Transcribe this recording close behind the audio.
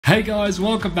Hey guys,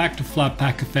 welcome back to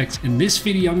flatpackfx. In this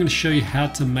video, I'm going to show you how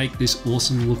to make this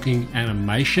awesome looking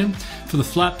animation. For the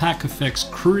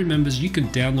flatpackfx crew members, you can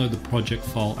download the project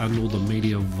file and all the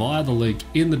media via the link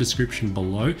in the description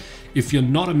below. If you're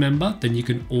not a member, then you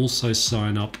can also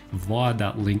sign up via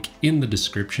that link in the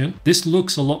description. This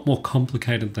looks a lot more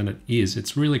complicated than it is.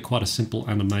 It's really quite a simple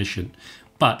animation.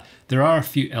 But there are a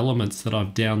few elements that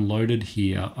I've downloaded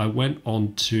here. I went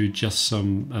on to just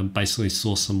some, basically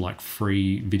saw some like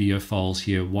free video files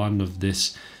here. One of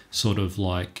this sort of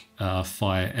like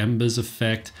fire embers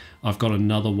effect. I've got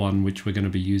another one which we're going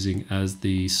to be using as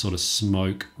the sort of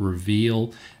smoke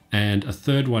reveal. And a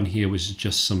third one here which is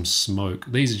just some smoke.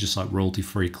 These are just like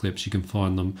royalty-free clips. You can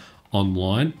find them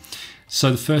online. So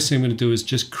the first thing I'm going to do is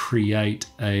just create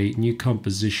a new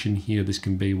composition here. This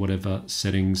can be whatever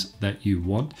settings that you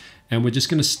want. And we're just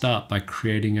going to start by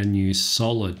creating a new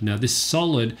solid. Now this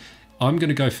solid, I'm going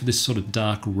to go for this sort of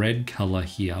dark red color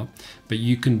here, but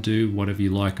you can do whatever you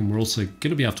like. And we're also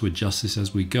going to be able to adjust this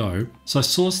as we go. So I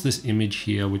sourced this image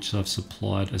here, which I've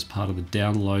supplied as part of the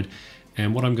download.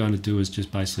 And what I'm going to do is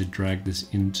just basically drag this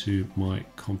into my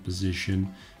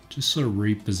composition. Just sort of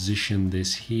reposition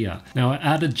this here. Now I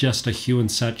added just a hue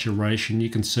and saturation. You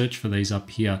can search for these up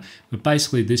here, but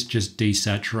basically this just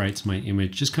desaturates my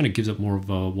image, just kind of gives it more of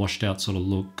a washed out sort of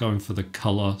look, going for the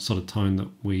color sort of tone that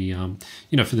we,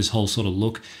 for this whole sort of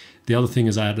look. The other thing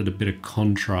is I added a bit of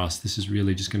contrast. This is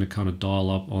really just going to kind of dial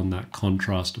up on that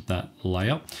contrast of that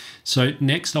layer. So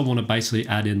next I want to basically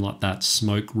add in like that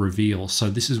smoke reveal. So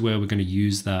this is where we're going to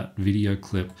use that video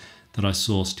clip that I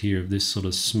sourced here of this sort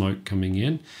of smoke coming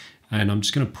in. And I'm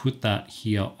just going to put that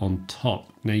here on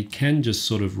top. Now you can just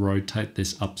sort of rotate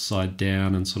this upside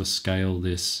down and sort of scale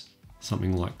this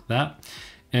something like that.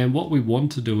 And what we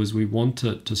want to do is we want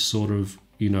it to sort of,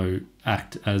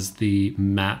 act as the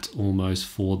matte almost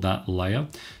for that layer.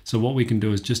 So what we can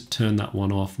do is just turn that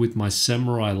one off. With my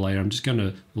samurai layer, I'm just going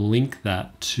to link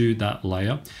that to that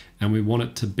layer, and we want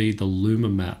it to be the luma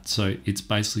matte. So it's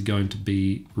basically going to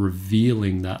be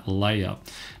revealing that layer.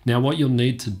 Now what you'll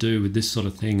need to do with this sort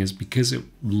of thing is, because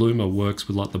luma works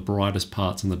with like the brightest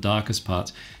parts and the darkest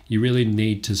parts, you really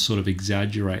need to sort of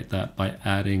exaggerate that by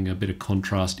adding a bit of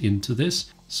contrast into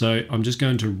this. So I'm just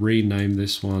going to rename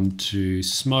this one to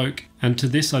smoke. And to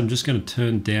this, I'm just going to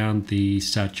turn down the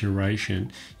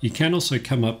saturation. You can also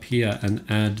come up here and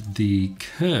add the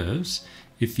curves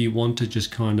if you want to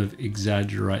just kind of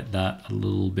exaggerate that a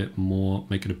little bit more,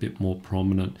 make it a bit more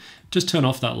prominent. Just turn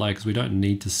off that layer because we don't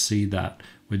need to see that.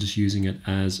 We're just using it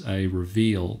as a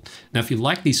reveal. Now, if you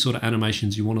like these sort of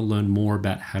animations, you want to learn more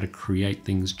about how to create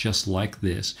things just like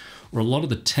this, or a lot of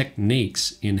the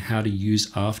techniques in how to use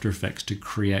After Effects to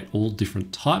create all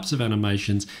different types of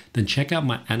animations, then check out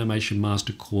my Animation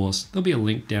Master course. There'll be a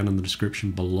link down in the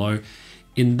description below.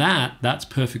 In that's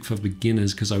perfect for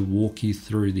beginners because I walk you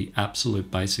through the absolute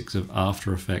basics of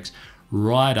After Effects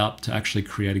right up to actually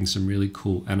creating some really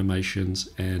cool animations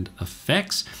and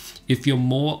effects. If you're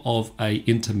more of an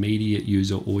intermediate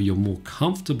user or you're more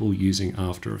comfortable using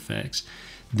After Effects,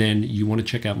 then you want to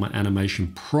check out my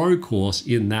Animation Pro course.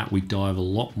 In that, we dive a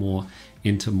lot more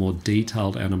into more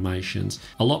detailed animations,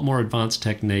 a lot more advanced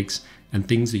techniques, and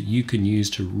things that you can use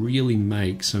to really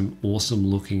make some awesome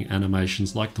looking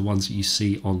animations like the ones that you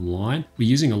see online. We're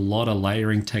using a lot of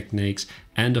layering techniques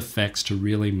and effects to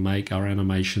really make our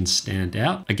animations stand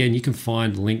out. Again, you can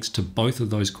find links to both of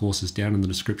those courses down in the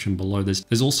description below.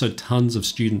 There's also tons of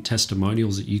student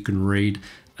testimonials that you can read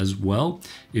as well.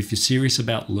 If you're serious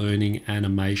about learning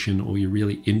animation, or you're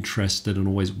really interested and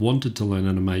always wanted to learn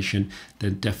animation,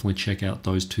 then definitely check out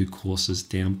those two courses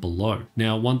down below.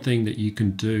 Now, one thing that you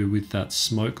can do with that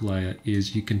smoke layer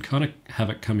is you can kind of have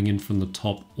it coming in from the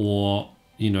top or,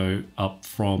 up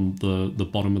from the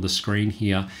bottom of the screen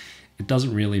here. It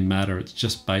doesn't really matter. It's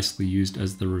just basically used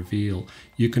as the reveal.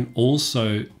 You can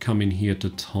also come in here to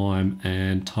time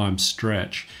and time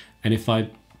stretch. And if I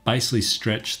basically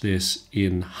stretch this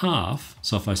in half,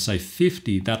 so if I say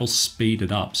 50, that'll speed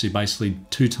it up. So basically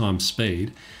 2 times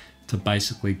speed to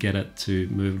basically get it to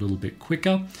move a little bit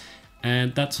quicker.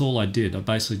 And that's all I did. I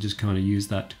basically just kind of used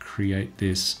that to create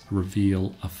this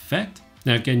reveal effect.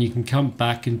 Now again, you can come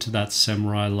back into that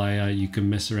samurai layer. You can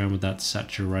mess around with that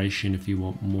saturation if you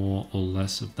want more or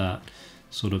less of that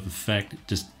sort of effect.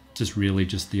 Just really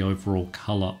just the overall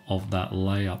color of that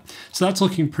layer. So that's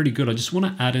looking pretty good. I just want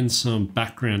to add in some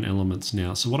background elements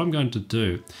now. So what I'm going to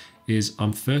do is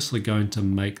I'm firstly going to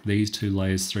make these 2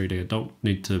 layers 3D. I don't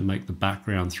need to make the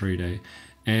background 3D.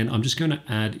 And I'm just going to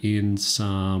add in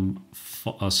some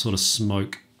sort of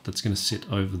smoke that's going to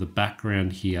sit over the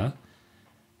background here.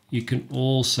 You can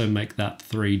also make that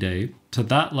 3D. To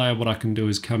that layer, what I can do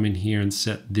is come in here and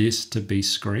set this to be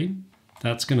screen.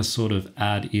 That's going to sort of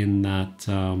add in that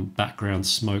background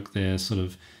smoke there, sort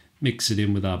of mix it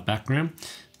in with our background.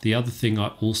 The other thing I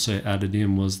also added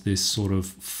in was this sort of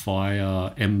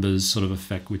fire embers sort of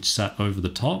effect, which sat over the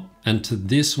top. And to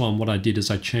this one, what I did is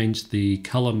I changed the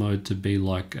color mode to be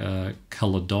like a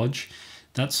color dodge.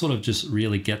 That sort of just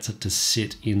really gets it to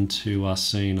sit into our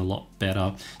scene a lot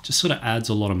better. Just sort of adds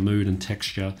a lot of mood and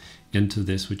texture into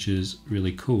this, which is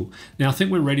really cool. Now I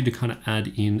think we're ready to kind of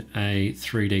add in a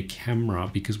 3D camera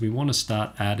because we want to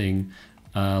start adding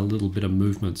a little bit of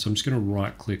movement. So I'm just going to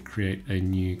right click, create a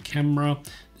new camera.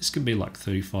 This can be like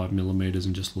 35mm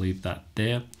and just leave that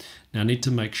there. Now I need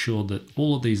to make sure that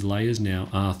all of these layers now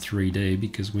are 3D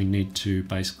because we need to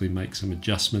basically make some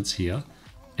adjustments here.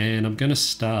 And I'm going to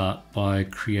start by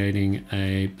creating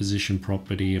a position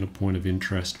property and a point of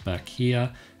interest back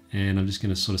here. And I'm just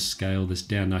going to sort of scale this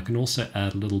down. Now I can also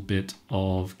add a little bit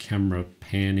of camera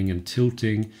panning and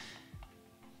tilting.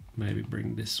 Maybe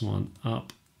bring this one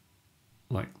up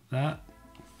like that.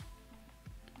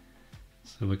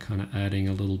 So we're kind of adding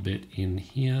a little bit in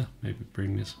here. Maybe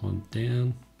bring this one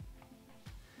down.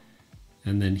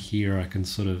 And then here I can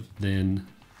sort of then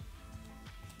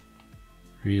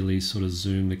really sort of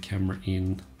zoom the camera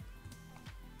in.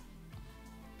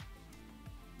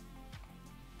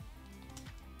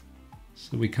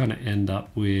 So we kind of end up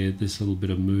with this little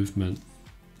bit of movement,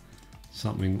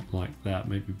 something like that.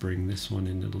 Maybe bring this one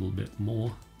in a little bit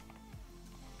more.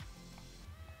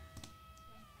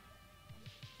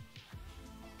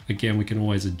 Again, we can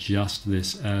always adjust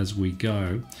this as we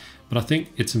go, but I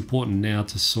think it's important now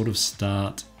to sort of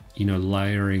start,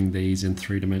 layering these in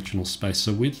three-dimensional space.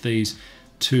 So with these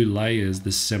two layers,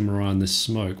 the samurai and the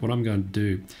smoke, what I'm going to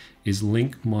do is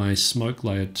link my smoke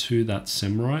layer to that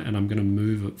samurai, and I'm going to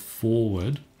move it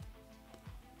forward,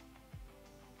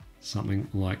 something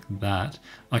like that.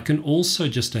 I can also,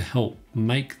 just to help,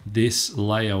 make this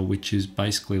layer, which is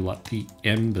basically like the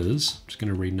embers, I'm just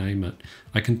going to rename it.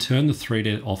 I can turn the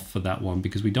 3D off for that one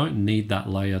because we don't need that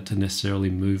layer to necessarily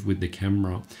move with the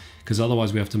camera, because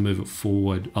otherwise we have to move it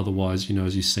forward. Otherwise,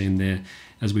 as you've seen there,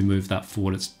 as we move that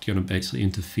forward, it's going to basically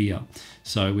interfere.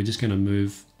 So we're just going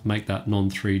to make that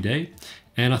non-3D.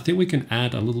 And I think we can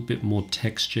add a little bit more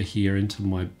texture here into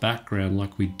my background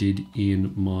like we did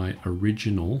in my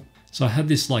original. So I have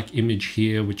this like image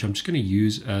here, which I'm just going to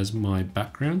use as my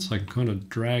background. So I can kind of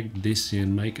drag this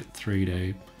in, make it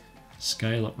 3D,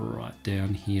 scale it right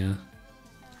down here,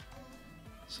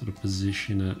 sort of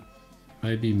position it,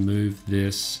 maybe move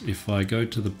this. If I go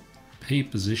to the P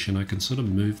position, I can sort of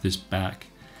move this back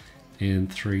in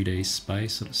 3D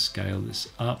space, sort of scale this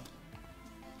up,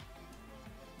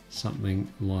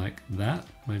 something like that.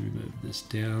 Maybe move this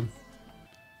down.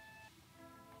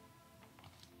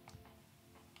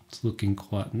 It's looking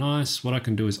quite nice. What I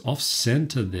can do is off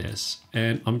center this,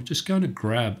 and I'm just going to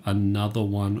grab another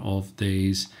one of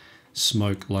these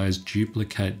smoke layers,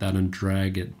 duplicate that and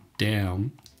drag it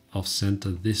down, off center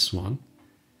this one.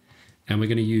 And we're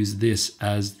going to use this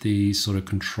as the sort of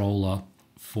controller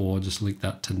for, just link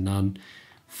that to none,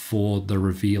 for the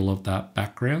reveal of that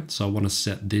background. So I want to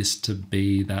set this to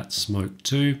be that smoke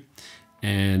too,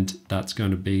 and that's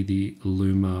going to be the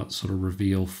Luma sort of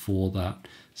reveal for that.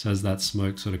 So as that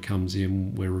smoke sort of comes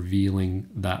in, we're revealing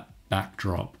that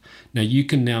backdrop. Now you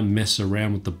can now mess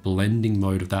around with the blending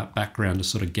mode of that background to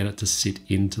sort of get it to sit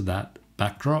into that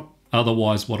backdrop.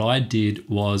 Otherwise, what I did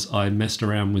was I messed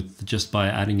around with just by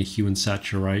adding a hue and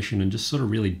saturation and just sort of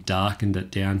really darkened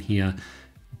it down here,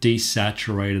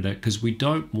 desaturated it, because we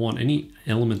don't want any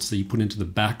elements that you put into the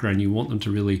background. You want them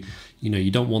to really,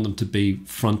 you don't want them to be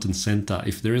front and center.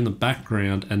 If they're in the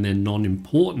background and they're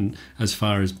non-important as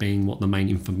far as being what the main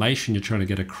information you're trying to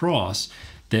get across,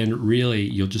 then really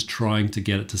you're just trying to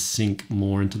get it to sink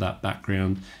more into that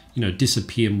background,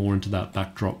 disappear more into that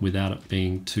backdrop without it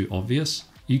being too obvious.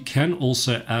 You can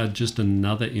also add just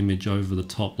another image over the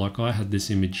top. Like I had this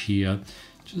image here,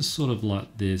 just sort of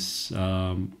like this,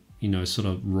 sort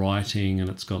of writing, and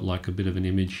it's got like a bit of an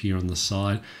image here on the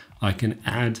side. I can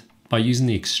add, by using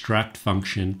the extract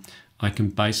function, I can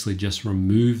basically just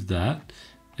remove that.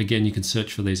 Again, you can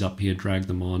search for these up here, drag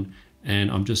them on, and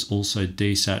I'm just also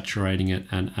desaturating it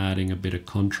and adding a bit of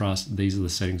contrast. These are the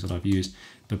settings that I've used.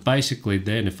 But basically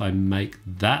then if I make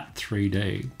that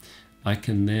 3D, I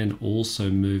can then also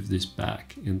move this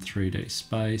back in 3D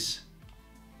space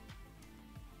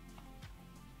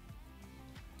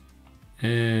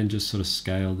and just sort of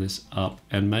scale this up.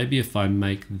 And maybe if I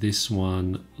make this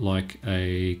one like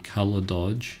a color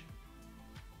dodge,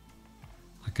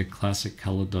 like a classic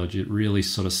color dodge, it really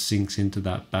sort of sinks into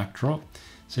that backdrop.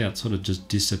 See how it sort of just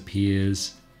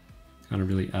disappears. Kind of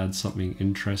really adds something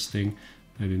interesting.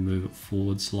 Maybe move it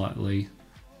forward slightly.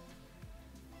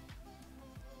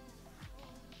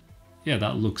 Yeah,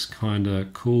 that looks kind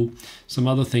of cool. Some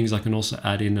other things I can also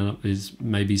add in is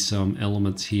maybe some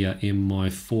elements here in my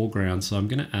foreground. So I'm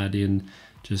going to add in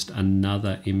just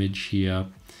another image here.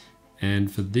 And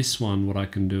for this one, what I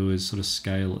can do is sort of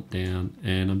scale it down.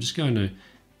 And I'm just going to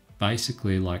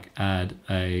basically like add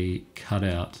a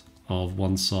cutout of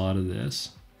one side of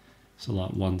this. So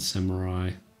like one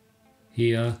samurai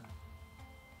here.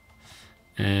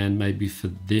 And maybe for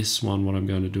this one, what I'm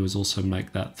going to do is also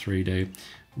make that 3D.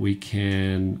 We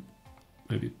can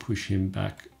maybe push him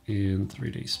back in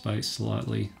 3D space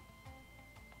slightly.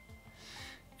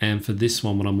 And for this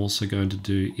one, what I'm also going to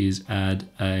do is add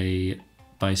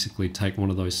basically take one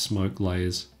of those smoke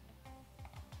layers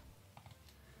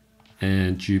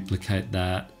and duplicate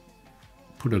that,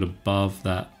 put it above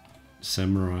that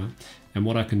samurai. And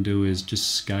what I can do is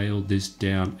just scale this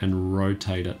down and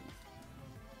rotate it.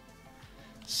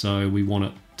 So we want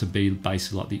it to be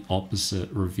basically like the opposite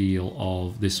reveal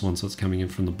of this one. So it's coming in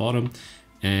from the bottom,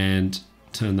 and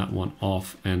turn that one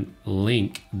off and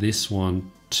link this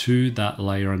one to that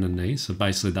layer underneath. So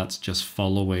basically that's just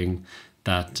following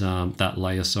that, that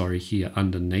layer, sorry, here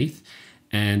underneath.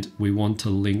 And we want to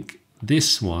link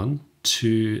this one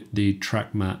to the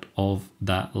track matte of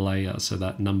that layer. So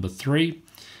that number 3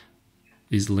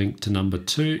 is linked to number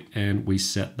 2, and we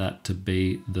set that to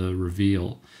be the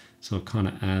reveal. So it kind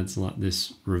of adds like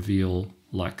this reveal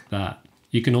like that.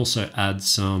 You can also add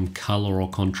some color or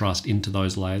contrast into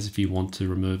those layers if you want to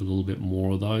remove a little bit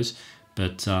more of those,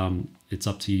 but it's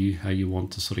up to you how you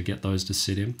want to sort of get those to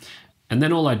sit in. And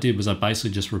then all I did was I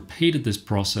basically just repeated this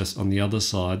process on the other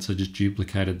side. So just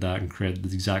duplicated that and created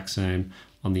the exact same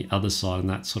on the other side. And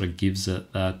that sort of gives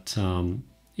it that,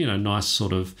 you know, nice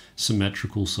sort of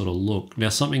symmetrical sort of look. Now,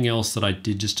 something else that I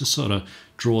did just to sort of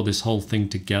draw this whole thing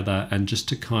together and just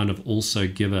to kind of also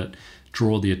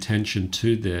draw the attention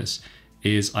to this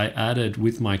is I added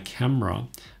with my camera,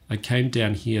 I came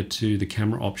down here to the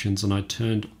camera options and I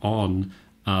turned on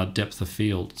depth of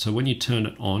field. So when you turn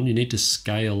it on, you need to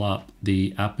scale up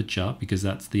the aperture because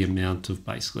that's the amount of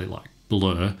basically like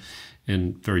blur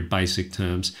in very basic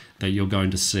terms that you're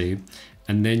going to see.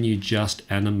 And then you just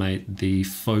animate the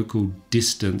focal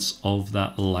distance of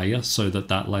that layer so that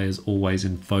that layer is always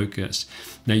in focus.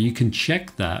 Now you can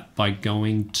check that by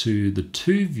going to the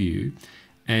 2 view,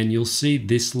 and you'll see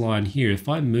this line here. If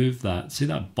I move that, see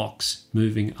that box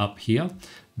moving up here?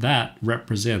 That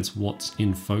represents what's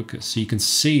in focus. So you can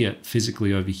see it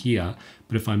physically over here,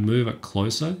 but if I move it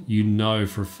closer, you know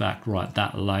for a fact, right,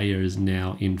 that layer is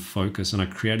now in focus. And I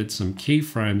created some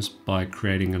keyframes by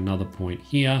creating another point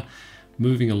here,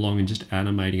 moving along and just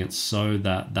animating it so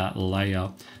that that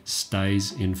layer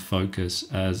stays in focus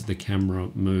as the camera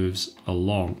moves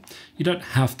along. You don't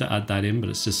have to add that in,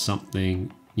 but it's just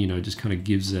something, you know, just kind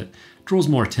of draws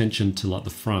more attention to like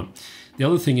the front. The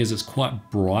other thing is it's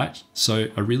quite bright. So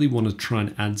I really want to try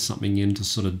and add something in to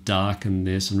sort of darken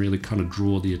this and really kind of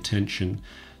draw the attention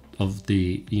of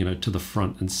the, you know, to the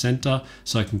front and center.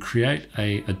 So I can create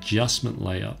a adjustment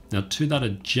layer. Now to that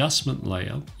adjustment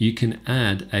layer, you can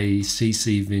add a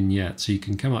CC vignette. So you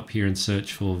can come up here and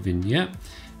search for vignette,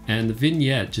 and the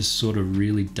vignette just sort of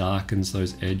really darkens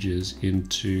those edges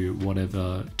into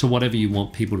whatever you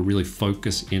want people to really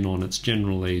focus in on. It's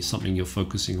generally something you're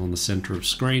focusing on the center of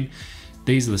screen.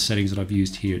 These are the settings that I've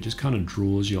used here. It just kind of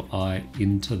draws your eye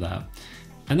into that.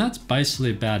 And that's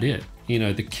basically about it. You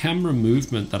know, the camera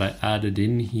movement that I added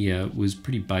in here was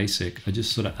pretty basic. I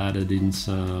just sort of added in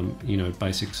some, you know,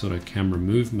 basic sort of camera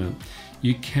movement.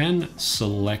 You can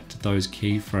select those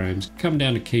keyframes, come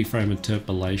down to keyframe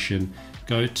interpolation,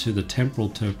 go to the temporal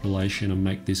interpolation and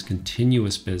make this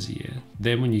continuous Bezier.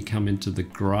 Then when you come into the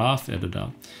graph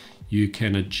editor, you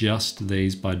can adjust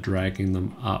these by dragging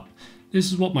them up. This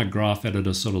is what my graph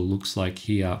editor sort of looks like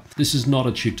here. This is not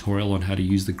a tutorial on how to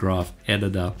use the graph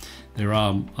editor. There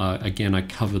are, again, I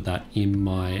covered that in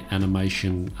my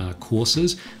animation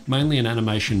courses. Mainly in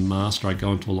Animation Master, I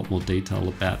go into a lot more detail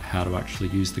about how to actually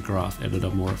use the graph editor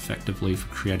more effectively for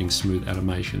creating smooth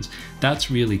animations. That's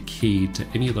really key to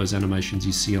any of those animations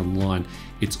you see online.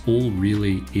 It's all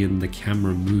really in the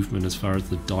camera movement as far as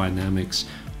the dynamics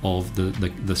of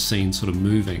the scene sort of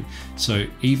moving. So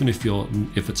even if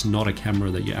it's not a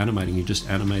camera that you're animating, you're just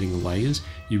animating layers,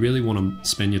 you really want to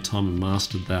spend your time and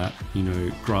master that, you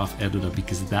know, graph editor,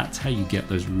 because that's how you get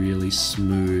those really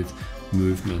smooth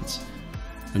movements.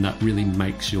 and that really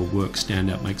makes your work stand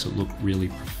out, makes it look really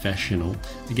professional.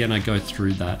 Again, I go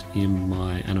through that in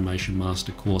my Animation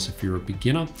Master course if you're a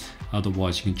beginner.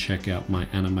 Otherwise, you can check out my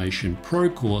Animation Pro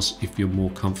course if you're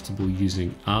more comfortable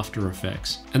using After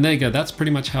Effects. And there you go, that's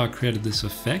pretty much how I created this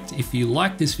effect. If you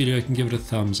like this video, you can give it a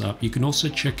thumbs up. You can also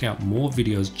check out more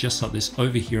videos just like this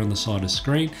over here on the side of the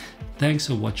screen. Thanks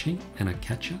for watching, and I'll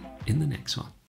catch you in the next one.